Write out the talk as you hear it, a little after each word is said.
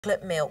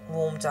chocolate milk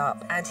warmed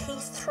up, and he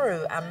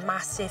threw a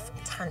massive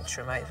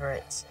tantrum over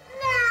it.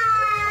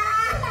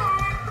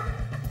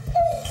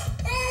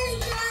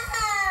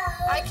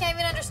 I can't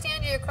even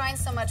understand you. You're crying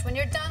so much. When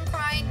you're done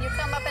crying, you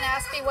come up and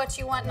ask me what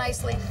you want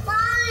nicely. Mommy,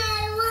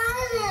 I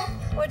want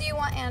it. What do you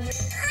want, Andrew?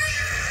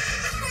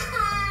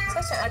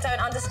 I don't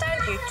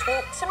understand you.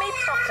 Talk to me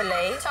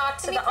properly. Talk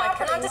to so me that properly. I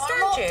can understand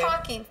Normal you.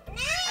 talking.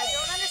 I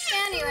don't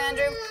understand you,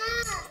 Andrew.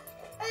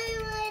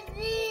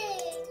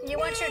 You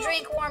want your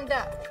drink warmed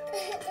up.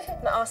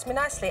 Now ask me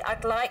nicely.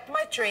 I'd like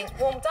my drink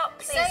warmed up,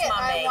 please, Say it.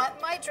 Mummy. I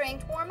want my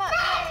drink warm up.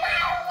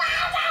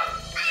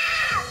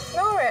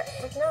 Ignore it.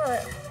 Ignore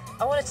it.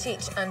 I want to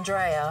teach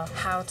Andrea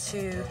how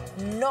to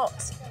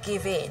not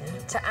give in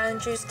to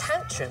Andrew's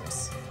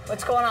tantrums.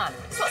 What's going on?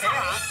 What's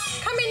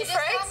happening? Come in,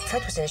 Fred.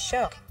 Fred was in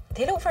shock.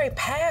 He looked very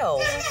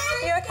pale.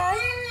 Are you okay?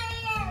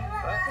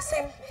 You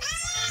seem...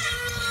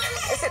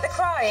 Is it the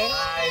crying?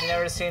 I've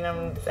never seen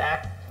him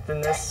act in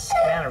this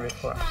manner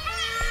before.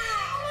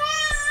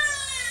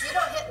 You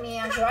don't hit me,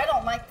 Andrew. I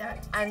don't like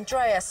that.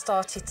 Andrea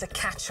started to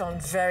catch on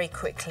very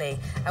quickly,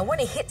 and when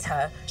he hit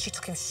her, she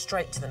took him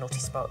straight to the naughty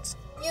spot.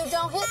 You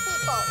don't hit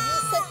people. You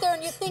sit there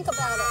and you think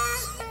about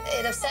it.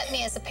 It upset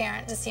me as a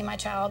parent to see my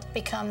child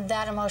become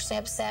that emotionally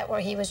upset where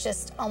he was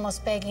just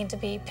almost begging to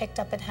be picked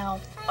up and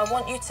held. I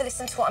want you to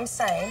listen to what I'm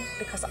saying,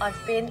 because I've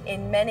been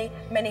in many,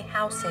 many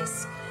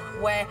houses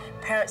where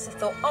parents have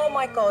thought, oh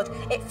my God,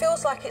 it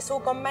feels like it's all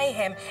gone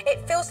mayhem.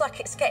 It feels like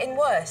it's getting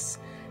worse.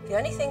 The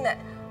only thing that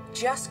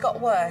just got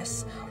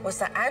worse was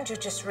that Andrew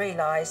just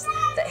realised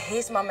that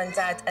his mum and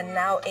dad are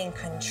now in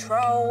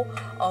control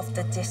of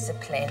the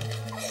discipline.